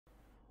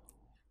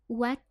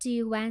What do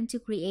you want to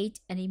create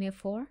an email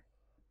for?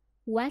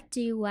 What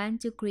do you want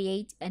to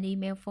create an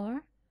email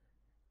for?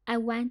 I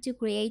want to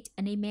create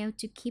an email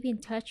to keep in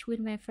touch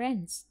with my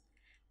friends.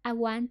 I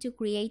want to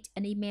create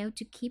an email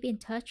to keep in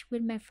touch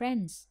with my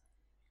friends.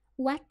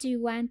 What do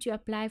you want to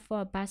apply for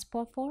a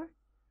passport for?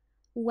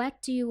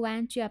 What do you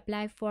want to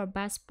apply for a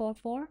passport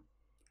for?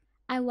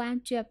 I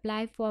want to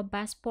apply for a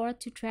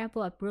passport to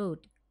travel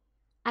abroad.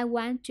 I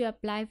want to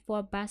apply for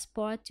a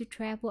passport to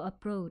travel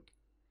abroad.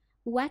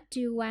 What do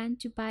you want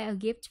to buy a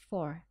gift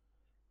for?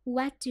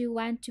 What do you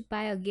want to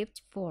buy a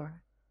gift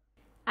for?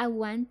 I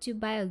want to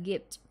buy a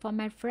gift for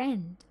my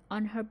friend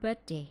on her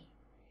birthday.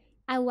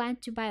 I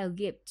want to buy a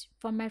gift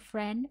for my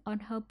friend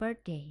on her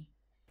birthday.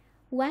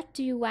 What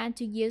do you want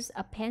to use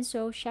a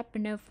pencil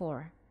sharpener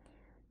for?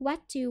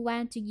 What do you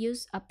want to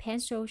use a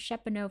pencil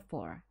sharpener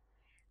for?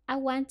 I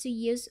want to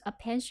use a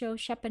pencil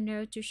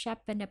sharpener to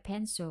sharpen a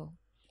pencil.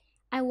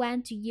 I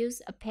want to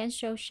use a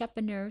pencil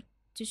sharpener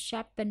to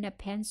sharpen a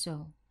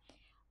pencil.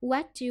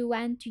 What do you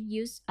want to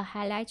use a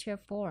highlighter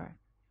for?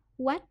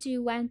 What do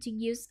you want to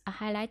use a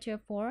highlighter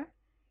for?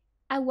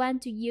 I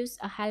want to use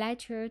a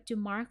highlighter to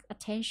mark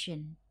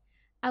attention.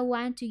 I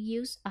want to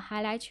use a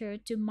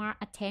highlighter to mark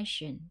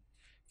attention.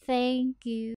 Thank you.